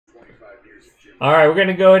All right, we're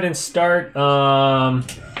gonna go ahead and start. I'm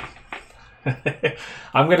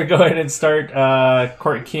gonna go ahead and start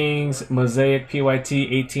Court Kings Mosaic PYT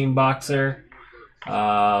 18 boxer.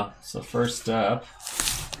 So first up,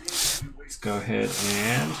 let's go ahead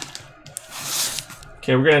and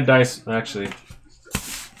we're gonna dice. Actually,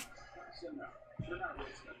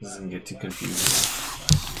 this doesn't get too confusing.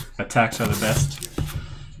 Attacks are the best.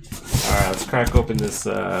 All right, let's crack open this.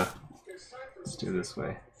 Let's do it this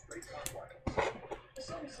way.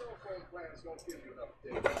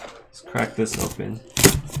 Let's crack this open.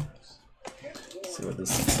 See what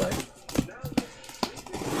this looks like.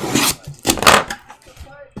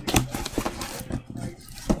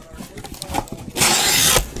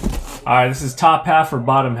 Alright, this is top half or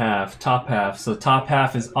bottom half? Top half. So top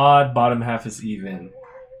half is odd, bottom half is even.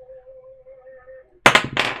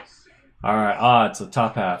 Alright, odd, so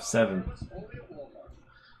top half, 7.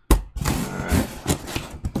 Alright.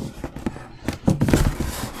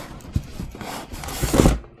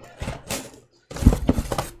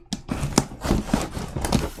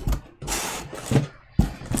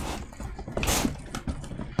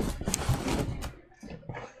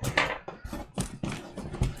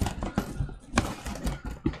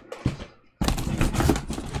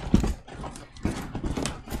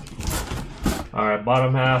 Alright,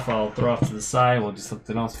 bottom half I'll throw off to the side. We'll do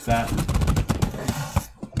something else with that.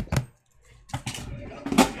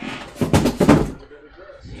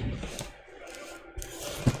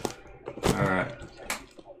 Alright.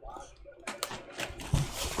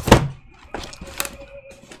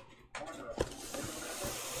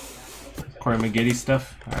 Corey McGiddy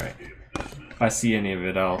stuff? Alright. If I see any of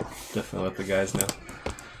it, I'll definitely let the guys know.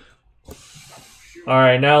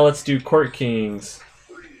 Alright, now let's do Court Kings.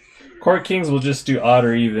 Court Kings will just do odd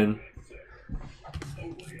or even.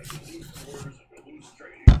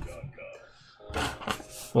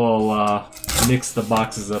 We'll mix the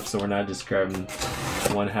boxes up so we're not just grabbing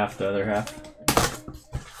one half the other half.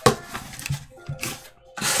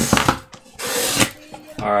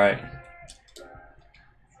 Alright.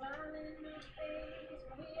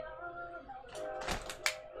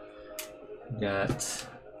 Got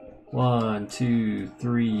 1, 2,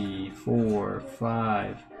 3, 4,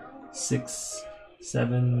 5, 6,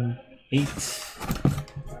 7, 8,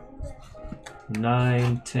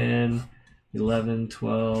 9, 10, 11,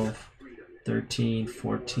 12, 13,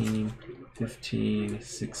 14, 15,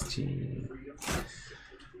 16.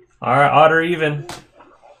 Alright, odd or even?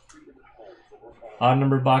 Odd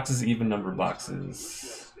number boxes, even number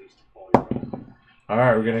boxes.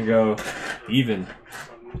 Alright, we're gonna go even.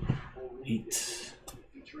 8.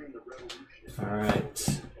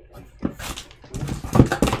 Alright.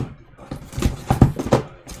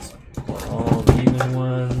 All the even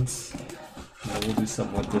ones. And we'll do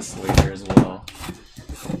something with this later as well.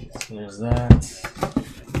 So there's that.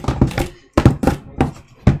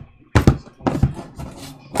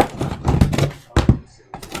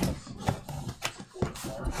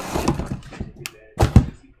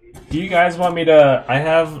 Do you guys want me to... I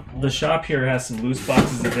have... The shop here has some loose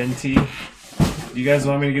boxes of NT. Do you guys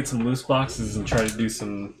want me to get some loose boxes and try to do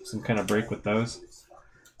some kind of break with those?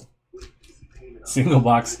 Single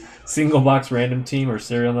box random team or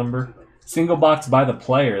serial number. Single box by the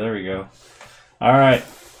player. There we go. All right.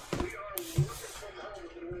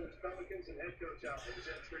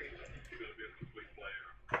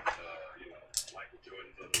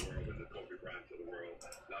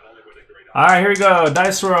 All right, here we go.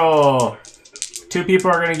 Dice roll. 2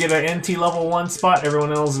 people are going to get an NT level 1 spot.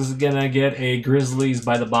 Everyone else is going to get a Grizzlies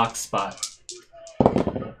by the box spot.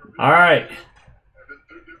 All right.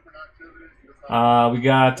 We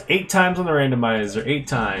got 8 times on the randomizer. 8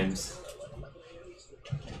 times.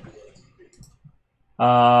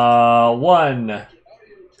 1,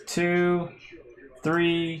 2,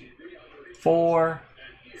 3, 4,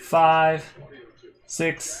 5,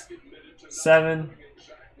 6, 7,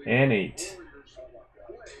 and 8.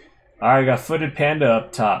 Alright, got Footed Panda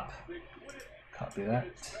up top. Copy that.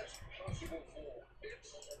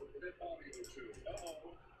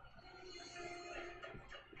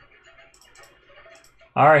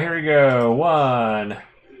 Alright, here we go. 1,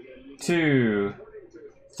 2,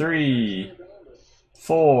 3,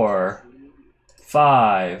 4,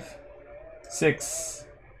 5, 6,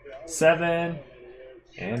 7,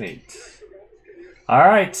 and 8.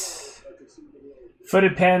 Alright.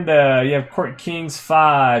 Footed Panda, you have Court Kings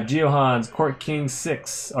 5, Geohans, Court Kings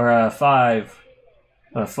 6, or 5.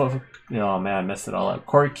 Oh man, I messed it all up.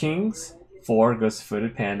 Court Kings 4 goes to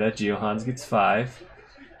Footed Panda, Geohans gets 5.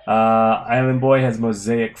 Island Boy has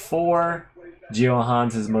Mosaic 4,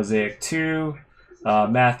 Geohans has Mosaic 2,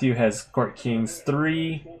 Matthew has Court Kings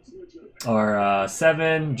 3, or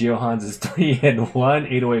 7. Geohans is 3 and 1.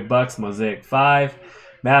 808 bucks. Mosaic 5.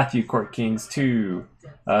 Matthew, Court Kings 2.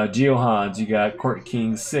 Geohans, you got Court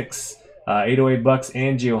Kings 6. 808 bucks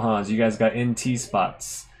and Geohans. You guys got NT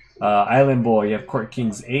spots. Island Boy, you have Court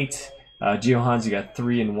Kings 8. Geohans, you got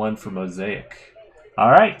 3 and 1 for Mosaic.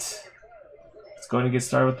 All right. Let's go ahead and get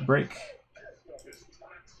started with the break.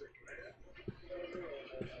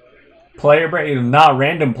 Player break, not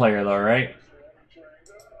random player though, right?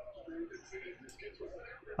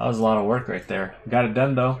 That was a lot of work right there. Got it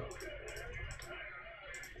done though.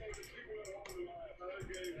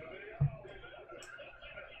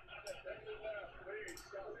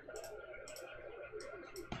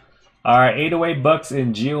 All right, 808 bucks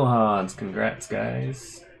in Geohans. Congrats,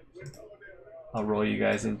 guys. I'll roll you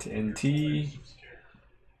guys into NT.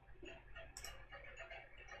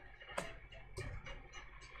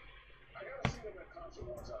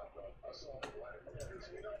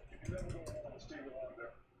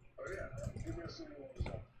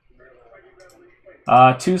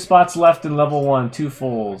 Two spots left in level 1, 2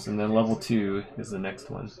 fulls, and then level 2 is the next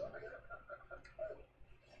one.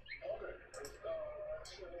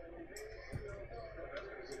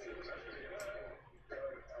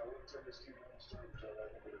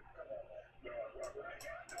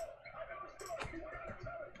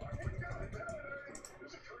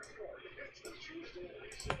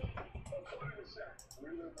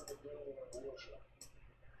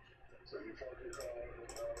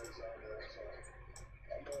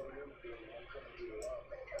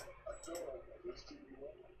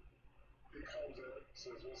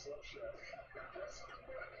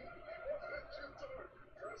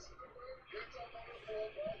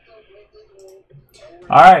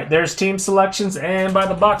 All right, there's team selections and by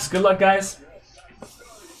the box. Good luck, guys.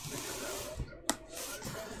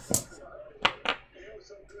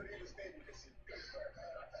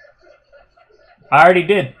 I already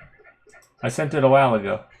did. I sent it a while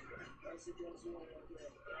ago.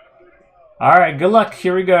 All right, good luck.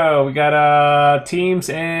 Here we go. We got teams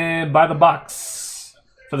and by the box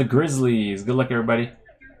for the Grizzlies. Good luck, everybody.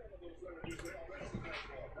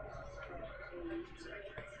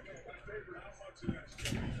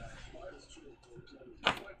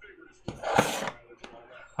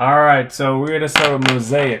 All right, so we're gonna start with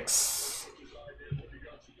Mosaics.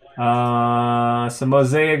 So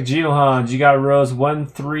Mosaic Geohans, you got rows 1,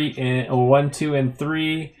 3, and 1, 2, and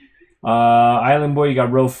 3. Island Boy, you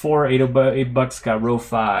got row 4. 8 bucks got row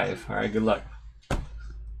 5. All right, good luck.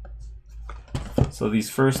 So these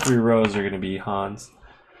first 3 rows are gonna be Hans.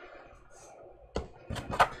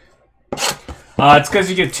 It's because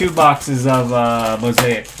you get 2 boxes of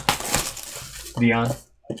Mosaic. Dion.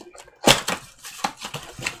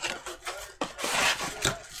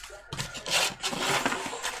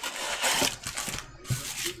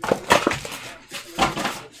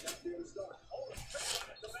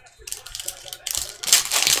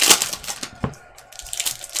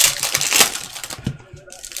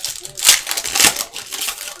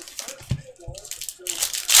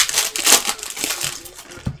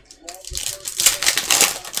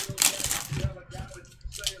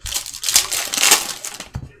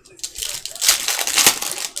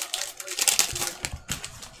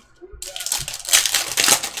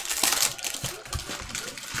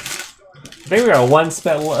 I think we got one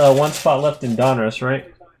spot left in Donruss,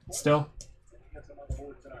 right? Still.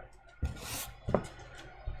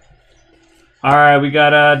 All right, we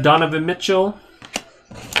got Donovan Mitchell.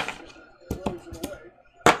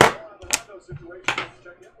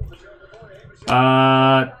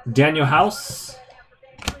 Daniel House.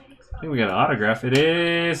 I think we got an autograph. It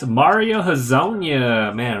is Mario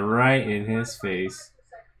Hezonja. Man, right in his face.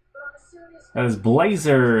 That is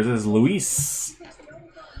Blazers. That is Luis.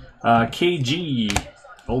 KG,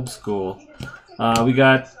 old school. We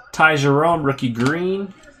got Ty Jerome, rookie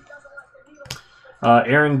green.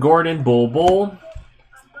 Aaron Gordon, Bull.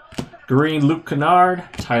 Green, Luke Kennard.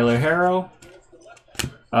 Tyler Harrow.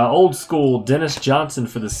 Old school, Dennis Johnson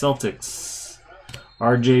for the Celtics.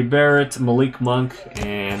 RJ Barrett, Malik Monk,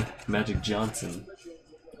 and Magic Johnson.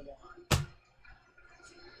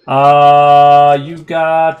 You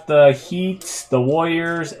got the Heat, the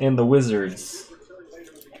Warriors, and the Wizards.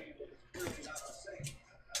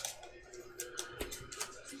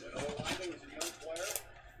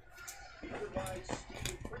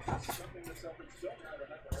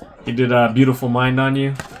 He did a beautiful mind on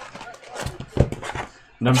you.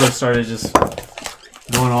 Numbers started just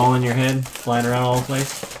going all in your head, flying around all the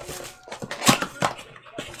place.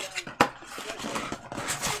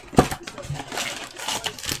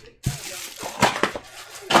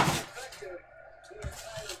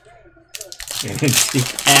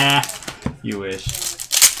 Ah. You wish.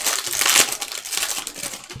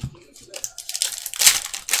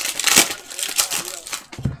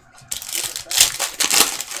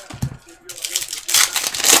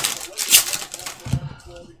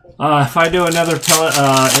 If I do another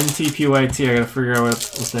NTPYT, I gotta figure out what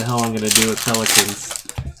the hell I'm gonna do with Pelicans.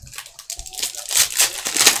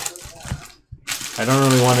 I don't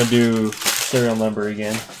really want to do serial number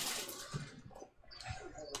again.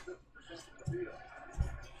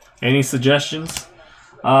 Any suggestions?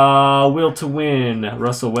 Will to win,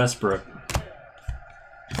 Russell Westbrook.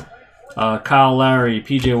 Kyle Lowry,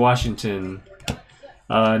 PJ Washington.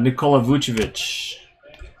 Nikola Vucevic.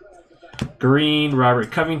 Green,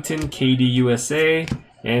 Robert Covington, KD USA.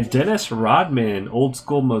 And Dennis Rodman, old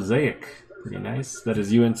school Mosaic. Pretty nice. That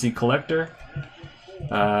is UNC Collector. We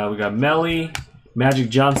got Melly, Magic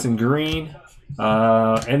Johnson Green.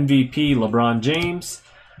 MVP LeBron James.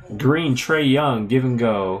 Green Trae Young, give and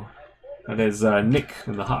go. That is Nick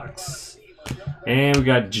and the Hawks. And we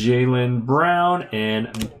got Jaylen Brown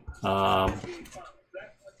and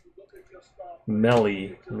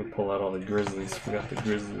Melly. Let me pull out all the Grizzlies. Forgot the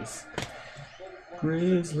Grizzlies.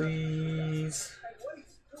 Grizzlies.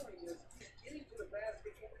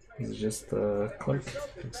 Is it just the Clark?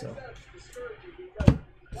 I think so.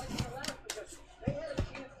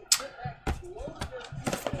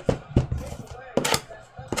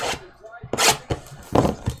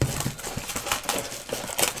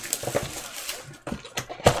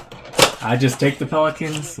 I just take the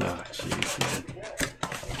Pelicans? Oh, jeez,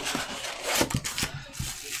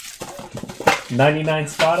 man. 99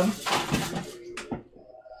 spot them?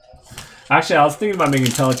 Actually, I was thinking about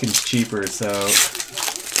making Pelicans cheaper, so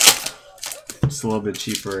just a little bit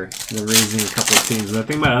cheaper than raising a couple of teams. But I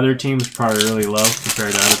think my other team's probably really low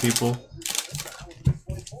compared to other people.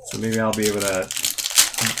 So maybe I'll be able to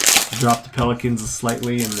drop the Pelicans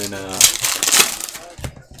slightly and then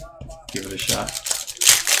give it a shot.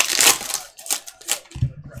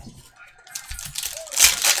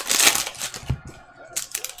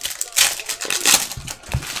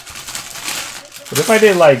 What if I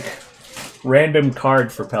did like random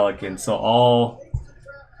card for Pelicans? So all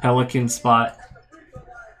Pelican spot.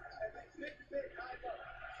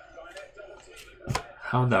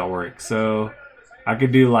 How would that work? So I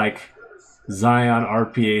could do like Zion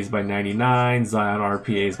RPAs by 99, Zion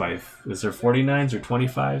RPAs by, is there 49s or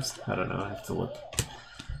 25s? I don't know, I have to look.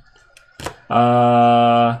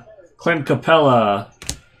 Clint Capella,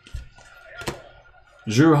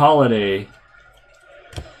 Drew Holiday,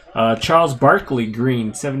 Charles Barkley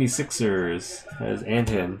Green 76ers as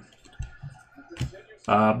Anton,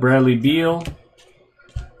 Bradley Beal,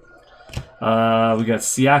 we got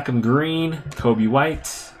Siakam Green, Kobe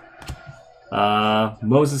White,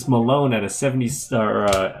 Moses Malone at a 70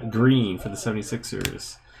 green for the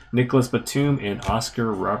 76ers, Nicholas Batum and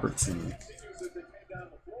Oscar Robertson.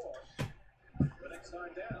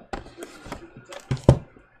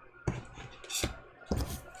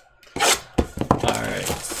 Alright.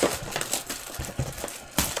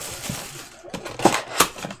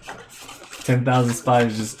 10,000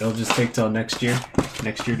 spots, it'll just take till next year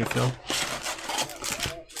to fill.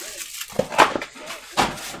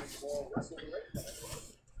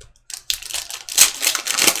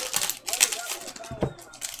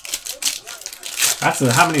 That's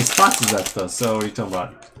how many spots is that though? So what are you talking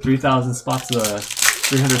about? 3,000 spots,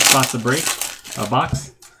 300 spots a break, a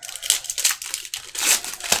box.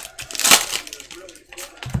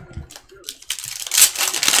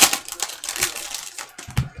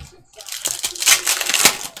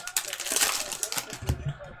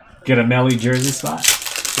 Get a Melly jersey spot.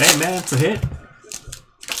 Hey man, it's a hit.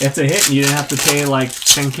 It's a hit and you didn't have to pay like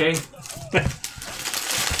 10K.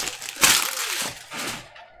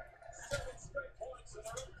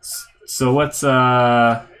 So what's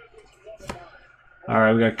alright,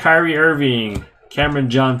 we got Kyrie Irving,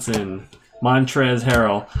 Cameron Johnson, Montrezl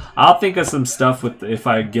Harrell. I'll think of some stuff with if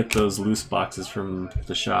I get those loose boxes from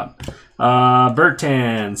the shop.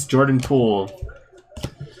 Bertans, Jordan Poole,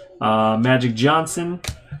 Magic Johnson.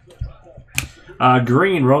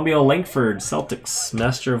 Green, Romeo Langford, Celtics,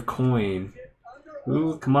 Master of Coin.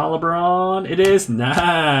 Ooh, come on, LeBron. It is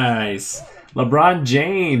nice. LeBron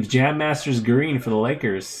James, Jam Masters Green for the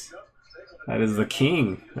Lakers. That is the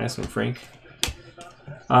king. Nice one, Frank.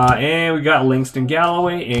 And we got Langston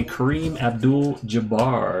Galloway and Kareem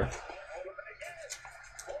Abdul-Jabbar.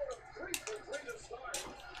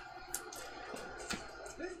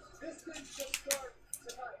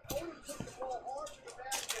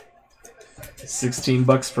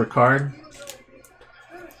 $16 per card.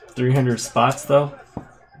 300 spots though.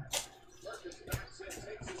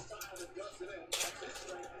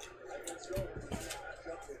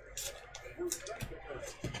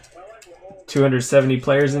 $270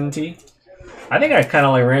 players in T. I think I kind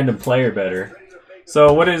of like random player better.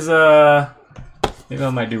 So what is maybe I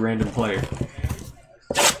might do random player.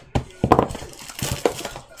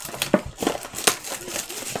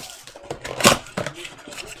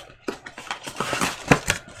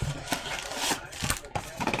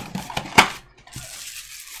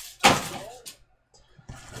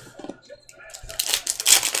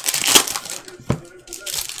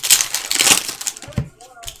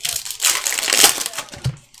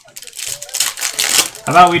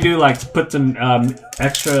 How about we do like put some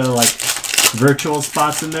extra like virtual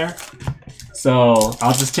spots in there? So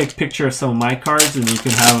I'll just take a picture of some of my cards, and you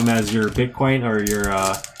can have them as your Bitcoin or your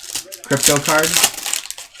crypto card.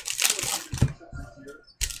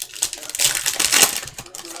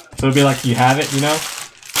 So it'll be like you have it, you know,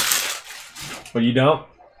 but you don't.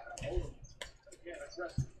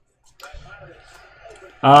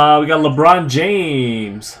 We got LeBron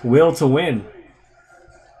James, will to win.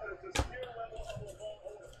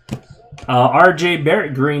 RJ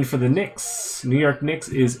Barrett green for the Knicks. New York Knicks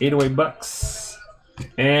is $808.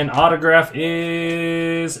 And autograph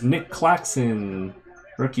is Nick Claxton.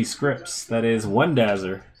 Rookie scripts. That is one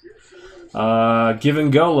Dazzer. Give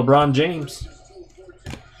and go LeBron James.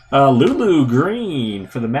 Lulu green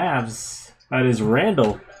for the Mavs. That is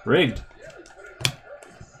Randall. Rigged.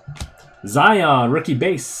 Zion rookie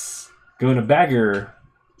base. Going to Bagger.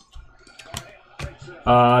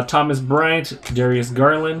 Thomas Bryant. Darius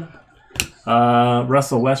Garland.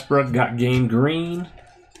 Russell Westbrook got game green.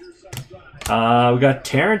 We got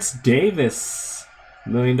Terrence Davis.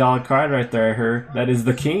 $1 million card right there, I heard. That is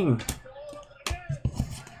the king.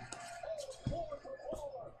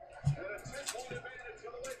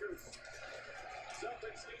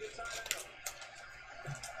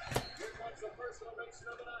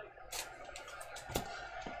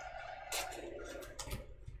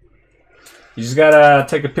 You just gotta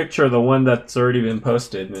take a picture of the one that's already been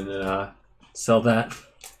posted and then sell that.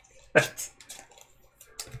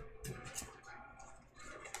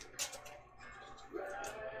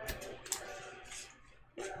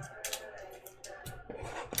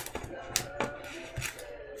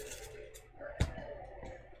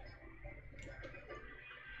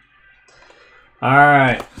 All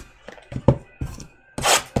right.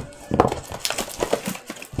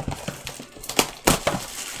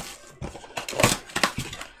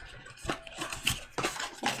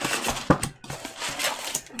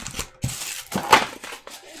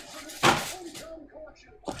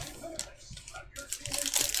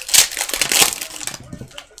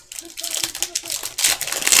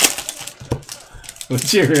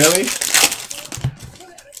 Would you really?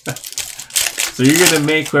 So you're gonna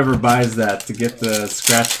make whoever buys that to get the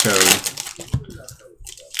scratch code.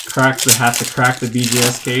 Have to crack the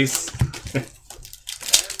BGS case.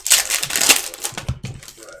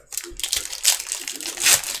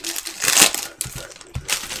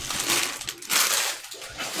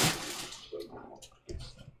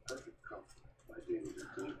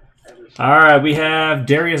 All right, we have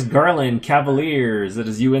Darius Garland, Cavaliers. That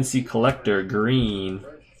is UNC Collector, green.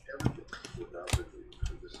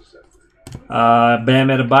 Bam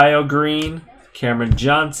Adebayo, green. Cameron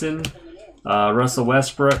Johnson. Russell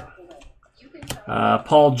Westbrook.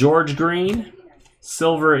 Paul George, green.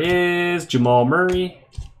 Silver is Jamal Murray.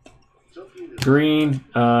 Green,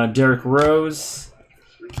 Derrick Rose.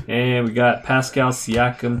 And we got Pascal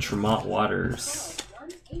Siakam, Tremont Waters.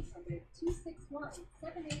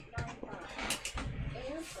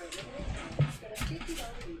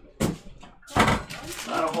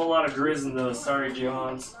 Not a whole lot of Grizz in those. Sorry,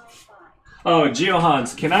 Geo-Hans. Oh,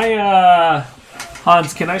 Geo-Hans, can I,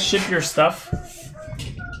 Hans, can I ship your stuff?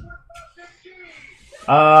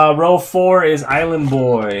 Row 4 is Island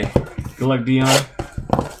Boy. Good luck, Dion.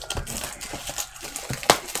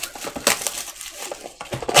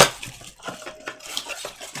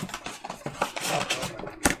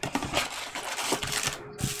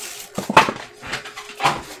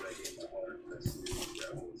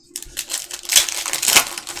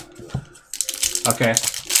 Okay.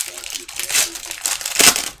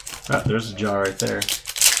 Oh, there's a jar right there.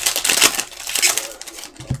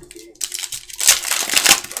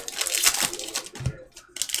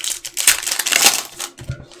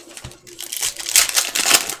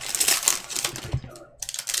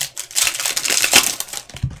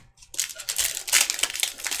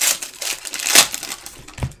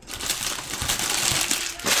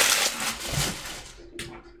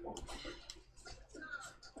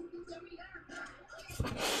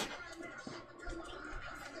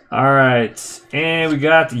 All right, And we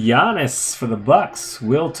got Giannis for the Bucks.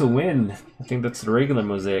 Will to win. I think that's the regular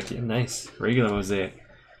Mosaic. Yeah, nice. Regular Mosaic.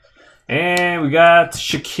 And we got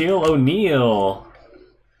Shaquille O'Neal.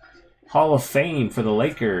 Hall of Fame for the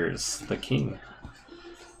Lakers. The King.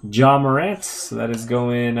 Ja Morant. So that is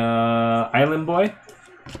going Island Boy.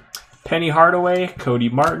 Penny Hardaway. Cody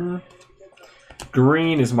Martin.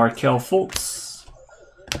 Green is Markelle Fultz.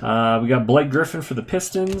 We got Blake Griffin for the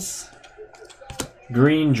Pistons.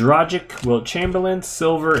 Green, Dragic, Wilt Chamberlain.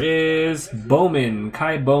 Silver is Bowman,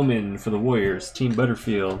 Kai Bowman for the Warriors. Team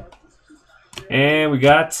Butterfield. And we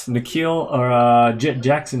got Jet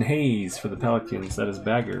Jackson Hayes for the Pelicans. That is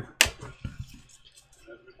Bagger.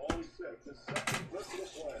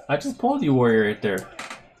 I just pulled you, Warrior, right there.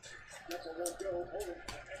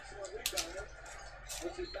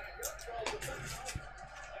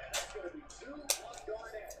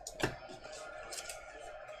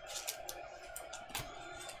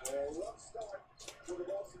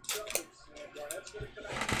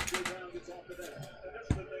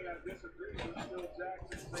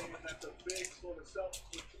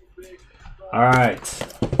 All right,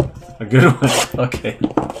 a good one. Okay.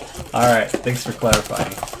 All right, thanks for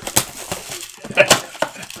clarifying.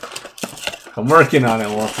 I'm working on it,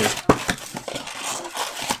 Walter.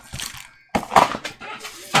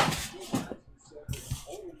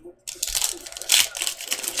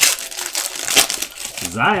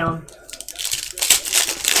 Zion.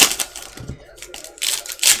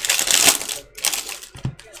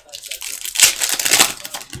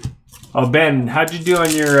 Oh, Ben, how'd you do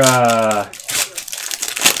on your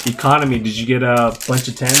economy? Did you get a bunch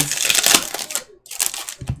of 10s?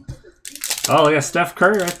 Oh, yeah, Steph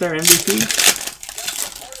Curry right there, MVP.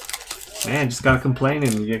 Man, just gotta complain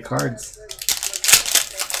and you get cards.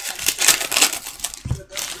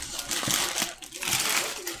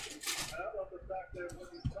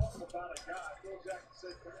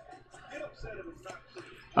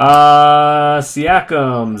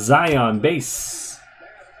 Siakam, Zion, base.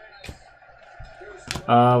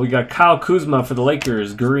 We got Kyle Kuzma for the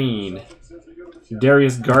Lakers, green.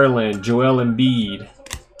 Darius Garland, Joel Embiid.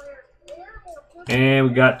 And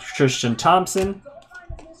we got Tristan Thompson.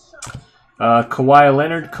 Kawhi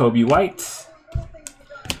Leonard, Kobe White.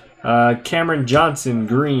 Cameron Johnson,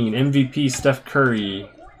 green. MVP Steph Curry.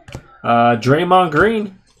 Draymond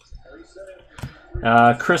Green.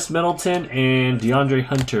 Chris Middleton and DeAndre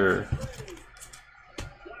Hunter.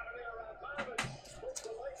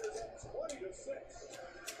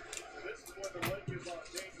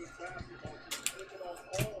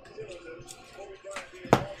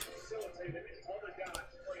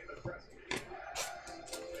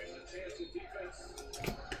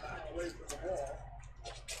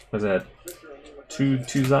 What's that? Two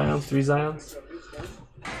Zions? 3 Zions?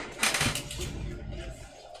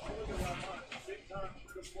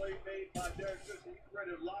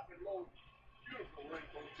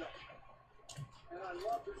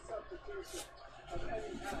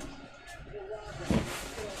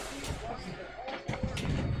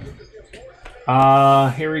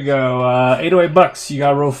 Here we go. 808 bucks. You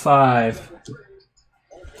got row 5.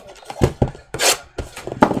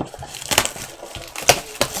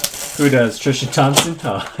 Who does? Trisha Thompson?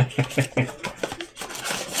 Oh.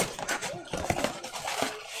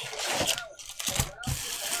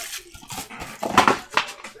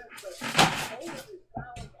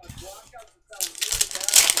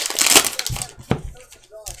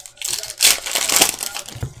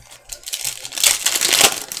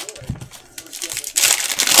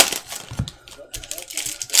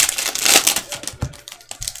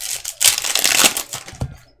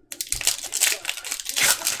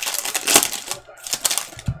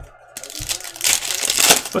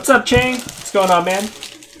 What's up, Chang? What's going on, man?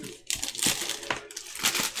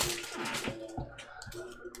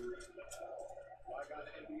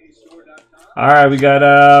 All right, we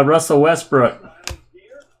got Russell Westbrook,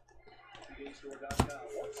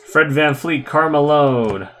 Fred VanVleet, Karl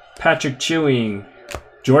Malone, Patrick Ewing,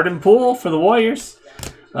 Jordan Poole for the Warriors,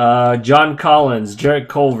 John Collins, Jarrett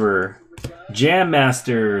Culver, Jam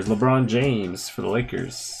Masters, LeBron James for the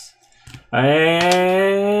Lakers,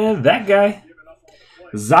 and that guy.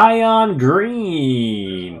 Zion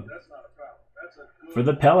Green for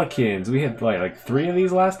the Pelicans. We had like 3 of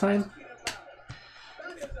these last time.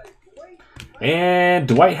 And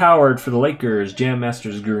Dwight Howard for the Lakers. Jam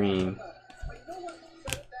Masters Green.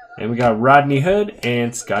 And we got Rodney Hood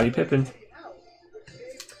and Scottie Pippen.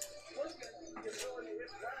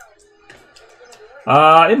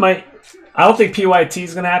 It might. I don't think PYT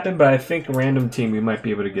is going to happen, but I think a random team we might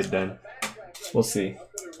be able to get done. We'll see.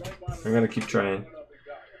 We're going to keep trying.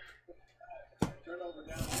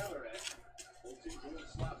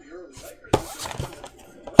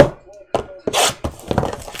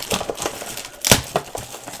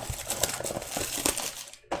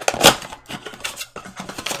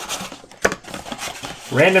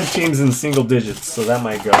 Random teams in single digits, so that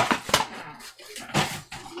might go.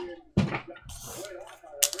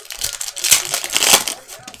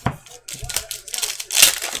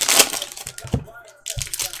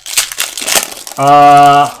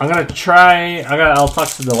 I'm gonna try. I'll talk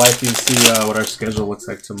to the wifey and see what our schedule looks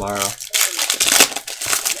like tomorrow.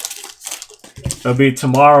 It'll be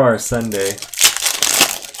tomorrow or Sunday.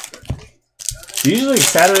 Usually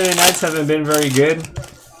Saturday nights haven't been very good,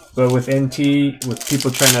 but with NT, with people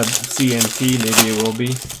trying to see NT, maybe it will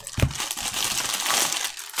be.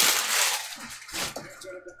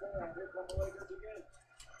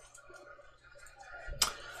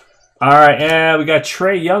 All right, and we got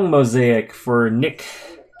Trae Young Mosaic for Nick.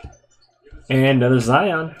 And another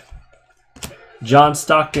Zion. John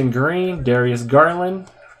Stockton Green, Darius Garland,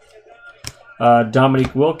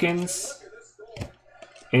 Dominique Wilkins,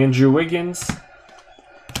 Andrew Wiggins,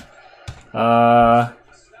 Anthony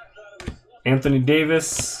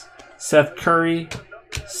Davis, Seth Curry,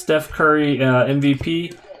 Steph Curry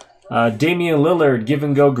MVP, Damian Lillard Give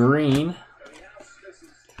and Go Green.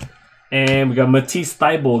 And we got Matisse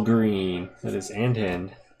Thybulle Green. That is Andhen.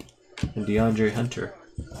 And DeAndre Hunter.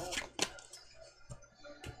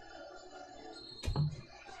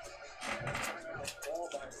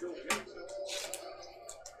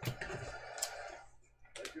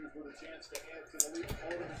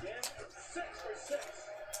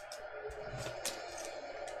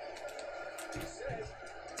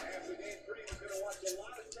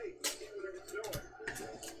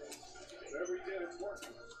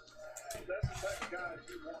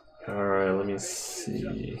 Alright, let me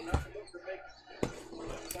see.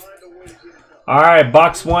 Alright,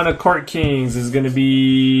 box one of Court Kings is going to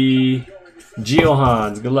be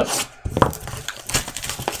Geohans. Good luck.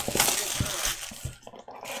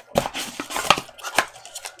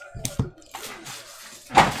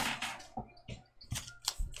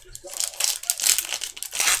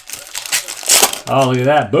 Oh, look at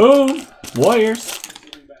that. Boom! Warriors.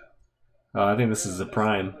 Oh, I think this is the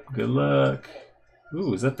prime. Good luck.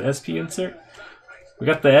 Ooh, is that the SP insert? We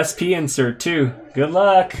got the SP insert too. Good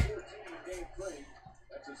luck.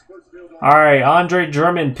 Alright, Andre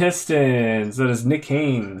Drummond Pistons. That is Nick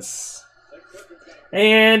Haynes.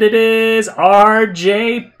 And it is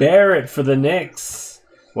RJ Barrett for the Knicks.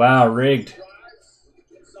 Wow, rigged.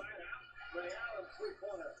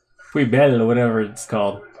 Fui Bell, whatever it's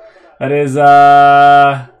called. That is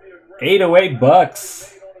 808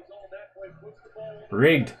 bucks.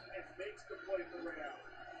 Rigged.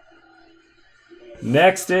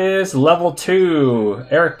 Next is level 2,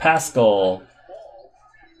 Eric Pascal.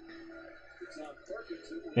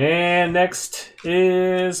 And next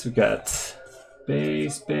is, we got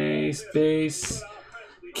base,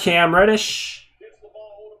 Cam Reddish.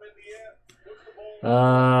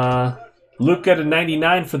 Luka to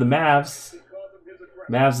 99 for the Mavs.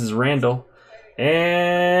 Mavs is Randall.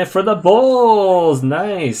 And for the Bulls,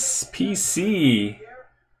 nice. PC.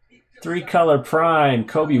 3-color prime,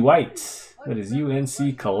 Kobe White. That is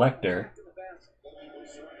UNC Collector.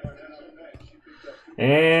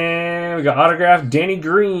 And we got autograph Danny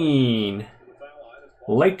Green.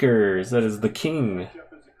 Lakers, that is the King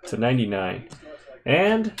to 99.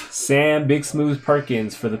 And Sam Big Smooth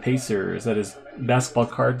Perkins for the Pacers. That is basketball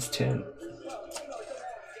cards 10.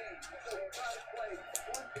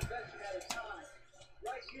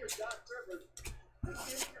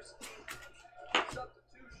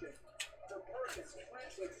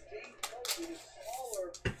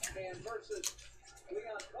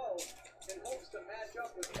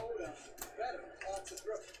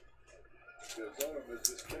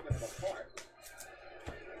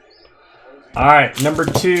 All right, number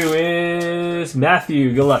 2 is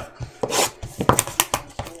Matthew. Good luck.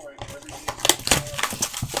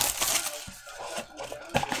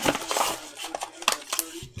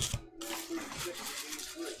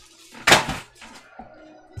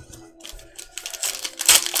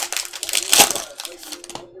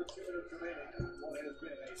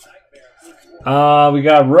 We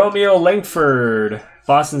got Romeo Langford,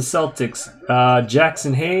 Boston Celtics,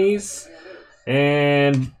 Jackson Hayes,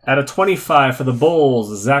 and at a 25 for the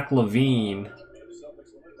Bulls, Zach LaVine.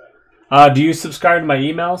 Do you subscribe to my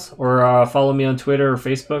emails or follow me on Twitter or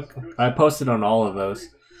Facebook? I posted on all of those.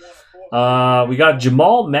 We got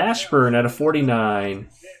Jamal Mashburn at a 49.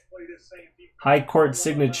 High court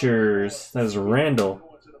signatures. That is Randall.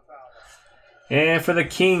 And for the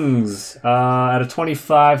Kings, at a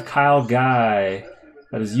 25, Kyle Guy.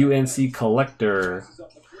 That is UNC Collector.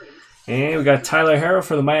 And we got Tyler Herro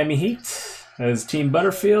for the Miami Heat. That is Team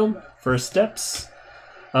Butterfield. First steps.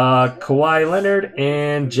 Kawhi Leonard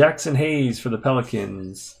and Jackson Hayes for the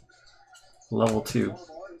Pelicans. level 2.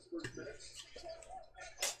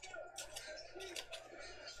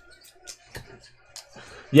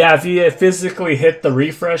 Yeah, if you physically hit the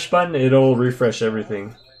refresh button, it'll refresh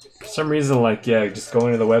everything. For some reason, like, yeah, just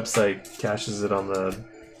going to the website caches it on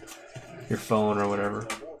your phone or whatever.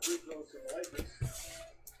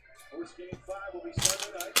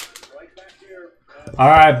 All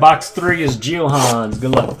right, box 3 is Geohans.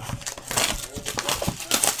 Good luck.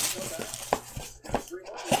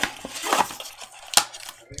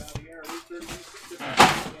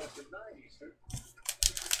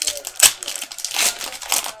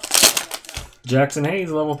 Jackson Hayes,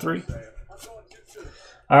 level 3.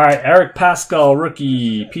 All right, Eric Pascal,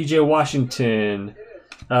 rookie. PJ Washington.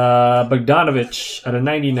 Bogdanovich at a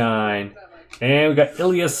 99. And we got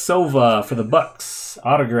Ilyasova for the Bucks.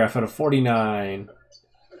 Autograph at a 49.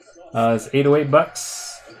 It's 808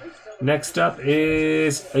 bucks. Next up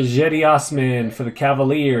is Jetty Osman for the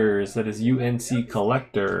Cavaliers. That is UNC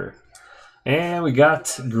Collector. And we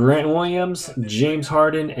got Grant Williams, James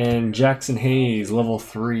Harden, and Jackson Hayes, level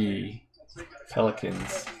 3.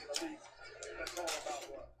 Pelicans.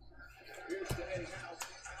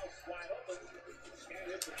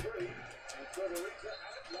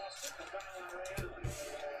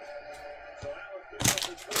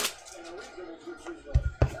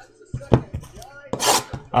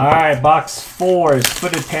 All right, box 4 is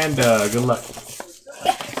Footed Panda. Good luck.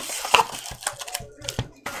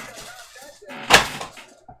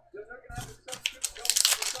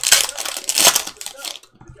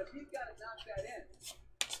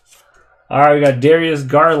 All right, we got Darius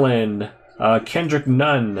Garland, Kendrick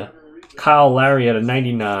Nunn, Kyle Lowry at a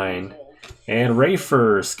 99, and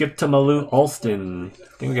Rafer, Skip to Malou Alston.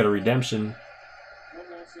 I think we got a redemption.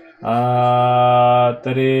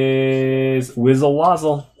 That is Wizzle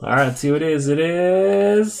Wazzle. All right, let's see who it is. It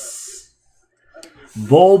is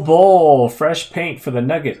Bol, fresh paint for the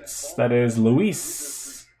Nuggets. That is Luis.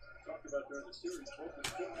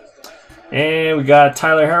 And we got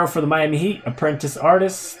Tyler Herro for the Miami Heat, apprentice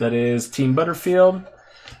artist. That is Team Butterfield.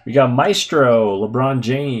 We got Maestro, LeBron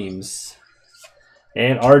James.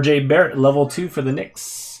 And RJ Barrett, level 2 for the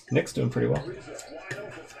Knicks. Knicks doing pretty well.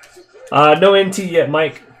 No NT yet,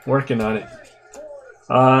 Mike. Working on it.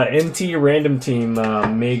 NT random team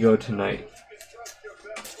may go tonight.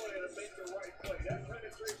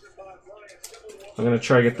 I'm going to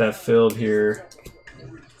try to get that filled here.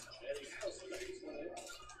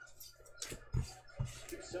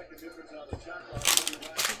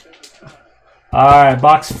 Alright,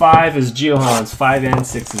 box 5 is Geohans. 5 and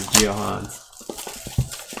 6 is Geohans.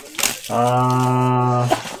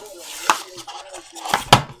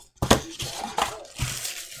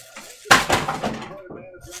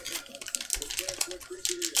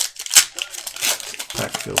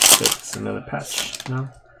 Backfield 6, another patch. No.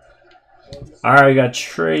 Alright, we got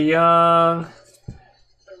Trae Young,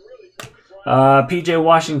 PJ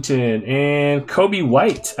Washington, and Kobe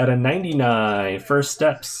White at a 99. First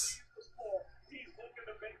steps.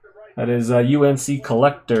 That is UNC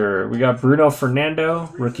Collector. We got Bruno Fernando,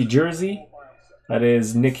 rookie jersey. That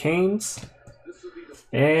is Nick Haynes.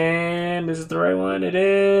 And is it the right one? It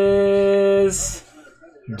is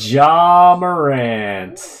Ja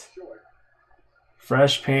Morant.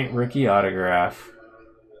 Fresh paint rookie autograph.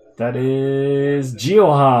 That is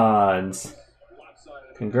Geohans.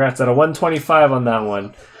 Congrats, at a 125 on that one.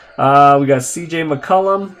 We got CJ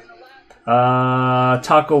McCollum,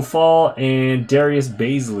 Taco Fall, and Darius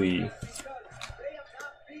Baisley.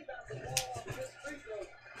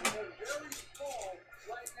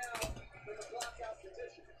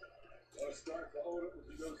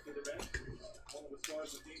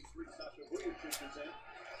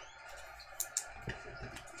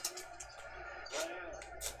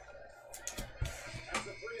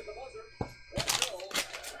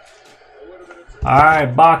 All right,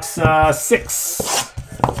 box 6.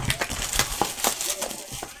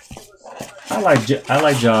 I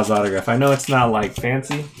like Ja's autograph. I know it's not like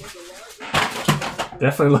fancy.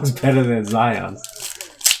 Definitely looks better than Zion's.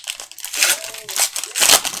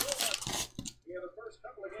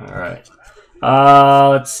 All right.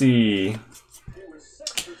 Let's see.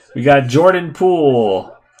 We got Jordan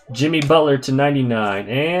Poole, Jimmy Butler to 99,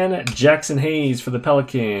 and Jackson Hayes for the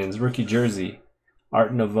Pelicans, rookie jersey.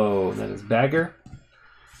 Art Nouveau, that is Bagger.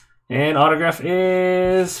 And autograph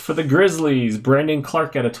is for the Grizzlies, Brandon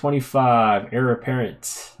Clark at a 25, heir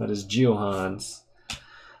apparent. That is Geohans.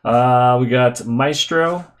 We got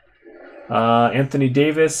Maestro, Anthony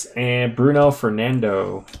Davis, and Bruno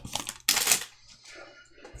Fernando.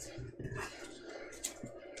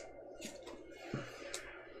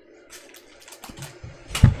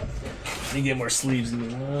 Let me get more sleeves in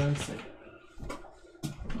one second.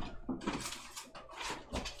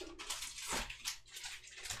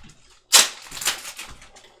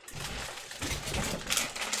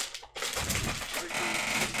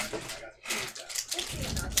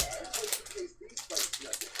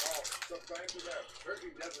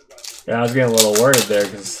 Yeah, I was getting a little worried there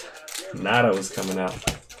because Nada was coming out.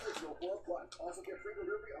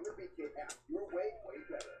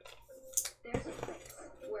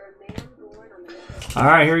 All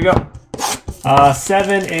right, here we go.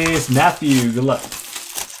 7 is Matthew. Good luck.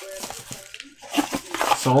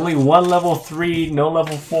 So only one level 3, no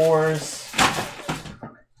level 4s.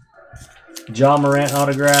 John Morant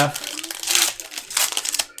autograph.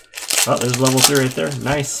 Oh, there's level 3 right there.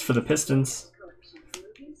 Nice for the Pistons.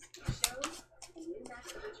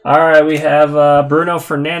 All right, we have Bruno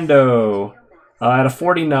Fernando at a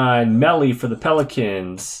 49. Melly for the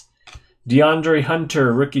Pelicans. DeAndre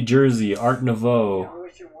Hunter, rookie jersey. Art Nouveau.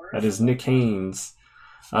 That is Nick Haynes.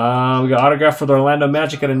 We got autograph for the Orlando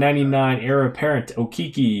Magic at a 99. Heir apparent.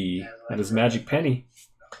 Okiki. That is Magic Penny.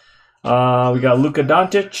 We got Luka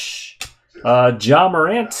Doncic. Ja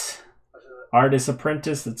Morant. Artist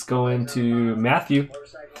Apprentice. That's going to Matthew.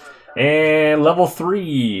 And level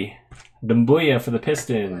 3. Dumbuya for the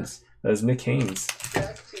Pistons. That is Nick Haynes.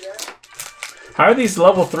 How are these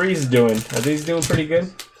level 3s doing? Are these doing pretty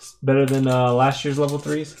good? Better than last year's level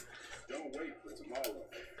 3s?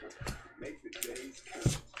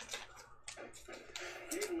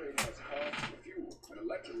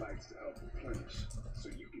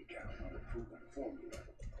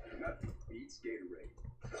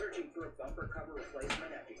 Searching for a bumper cover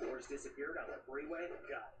replacement after yours disappeared on the freeway?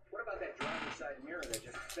 Got it. What about that driver's side mirror that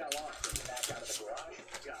just fell off from the back out of the garage?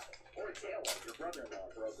 Got it. Or a tail light your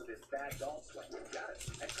brother-in-law broke with his bad golf swing? Got it.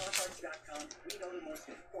 At Carparts.com, we know the most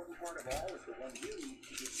important part of all is the one you need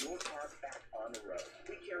to get your car back on the road.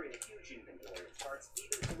 We carry a huge inventory of parts,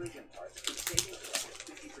 even collision parts, with savings of up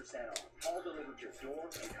to 50% off. All delivered to your door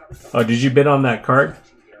and covered. Oh, did you bid on that card,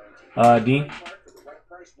 Dean?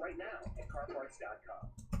 Right now at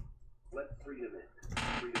Carparts.com. Let freedom in.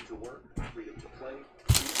 Freedom to work, freedom to play,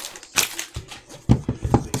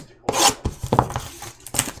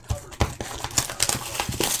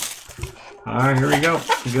 Alright, here we go.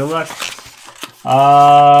 Good luck.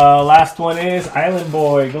 Last one is Island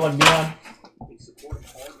Boy. Good luck, Dion.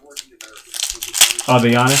 Oh,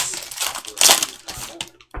 the Giannis.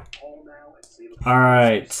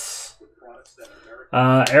 Alright.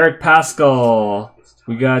 Eric Pascal.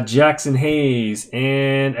 We got Jackson Hayes,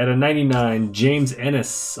 and at a 99, James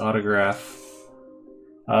Ennis autograph.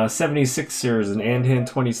 76ers, and Andhin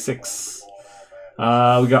 26. We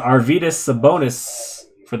got Arvydas Sabonis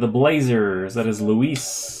for the Blazers. That is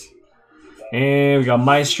Luis. And we got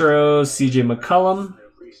Maestro, CJ McCollum.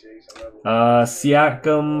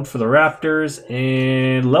 Siakam for the Raptors.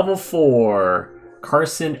 And level 4,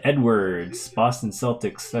 Carson Edwards, Boston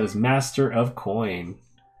Celtics. That is Master of Coin.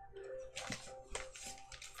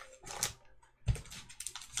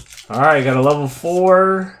 Alright, got a level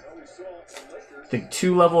 4. I think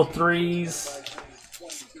 2 level 3s.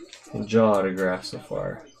 And jaw autograph so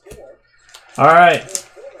far. Alright.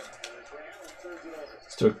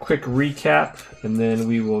 Let's do a quick recap, and then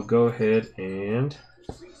we will go ahead and...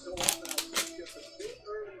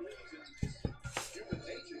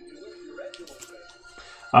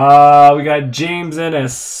 we got James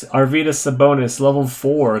Ennis, Arvydas Sabonis, level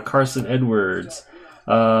 4, Carson Edwards,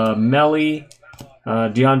 Melly,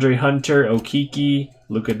 DeAndre Hunter, Okiki,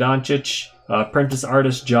 Luka Doncic, Apprentice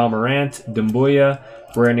Artist Ja Morant, Dumbuya,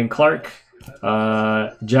 Brandon Clark,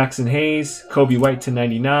 Jackson Hayes, Kobe White to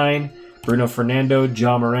 99, Bruno Fernando,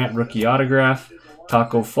 Ja Morant rookie autograph,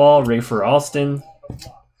 Taco Fall, Rafer Alston.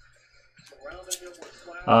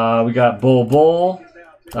 We got Bull,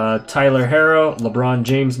 Tyler Harrow, LeBron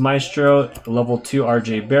James Maestro, level 2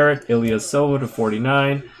 RJ Barrett, Ilya Silva to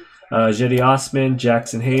 49. Jetty Osman,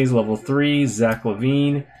 Jackson Hayes, level 3, Zach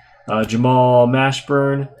LaVine, Jamal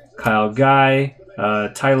Mashburn, Kyle Guy,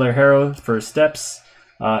 Tyler Harrow, First Steps,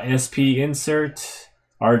 SP Insert,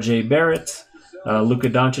 RJ Barrett, Luka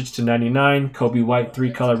Doncic to 99, Kobe White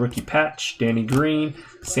 3-color rookie patch, Danny Green,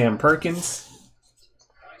 Sam Perkins.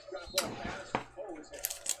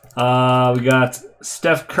 We got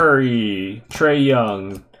Steph Curry, Trae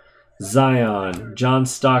Young, Zion, John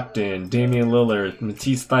Stockton, Damian Lillard,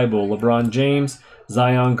 Matisse Thybulle, LeBron James,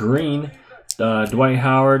 Zion Green, Dwight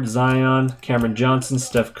Howard, Zion, Cameron Johnson,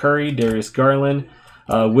 Steph Curry, Darius Garland,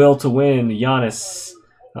 Will to Win, Giannis.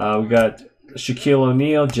 We got Shaquille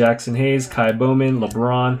O'Neal, Jackson Hayes, Kai Bowman,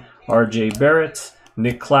 LeBron, RJ Barrett,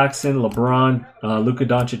 Nick Claxton, LeBron, Luka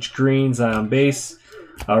Doncic Green, Zion Base,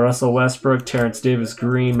 Russell Westbrook, Terrence Davis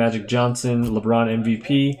Green, Magic Johnson, LeBron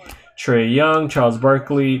MVP, Trae Young, Charles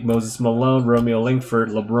Barkley, Moses Malone, Romeo Langford,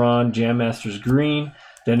 LeBron, Jam Masters Green,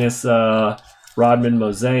 Dennis Rodman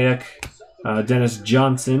Mosaic, Dennis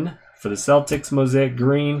Johnson for the Celtics Mosaic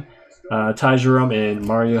Green, Ty Jerome, and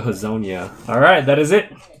Mario Hazonia. All right, that is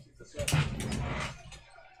it.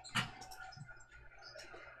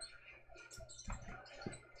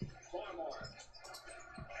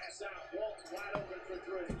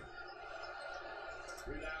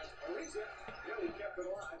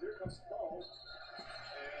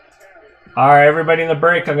 All right, everybody in the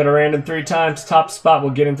break. I'm going to random 3 times. Top spot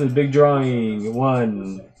will get into the big drawing.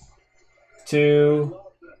 1, 2,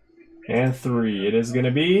 and 3. It is going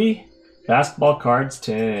to be basketball cards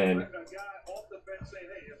 10.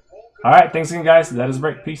 All right, thanks again, guys. That is a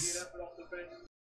break. Peace.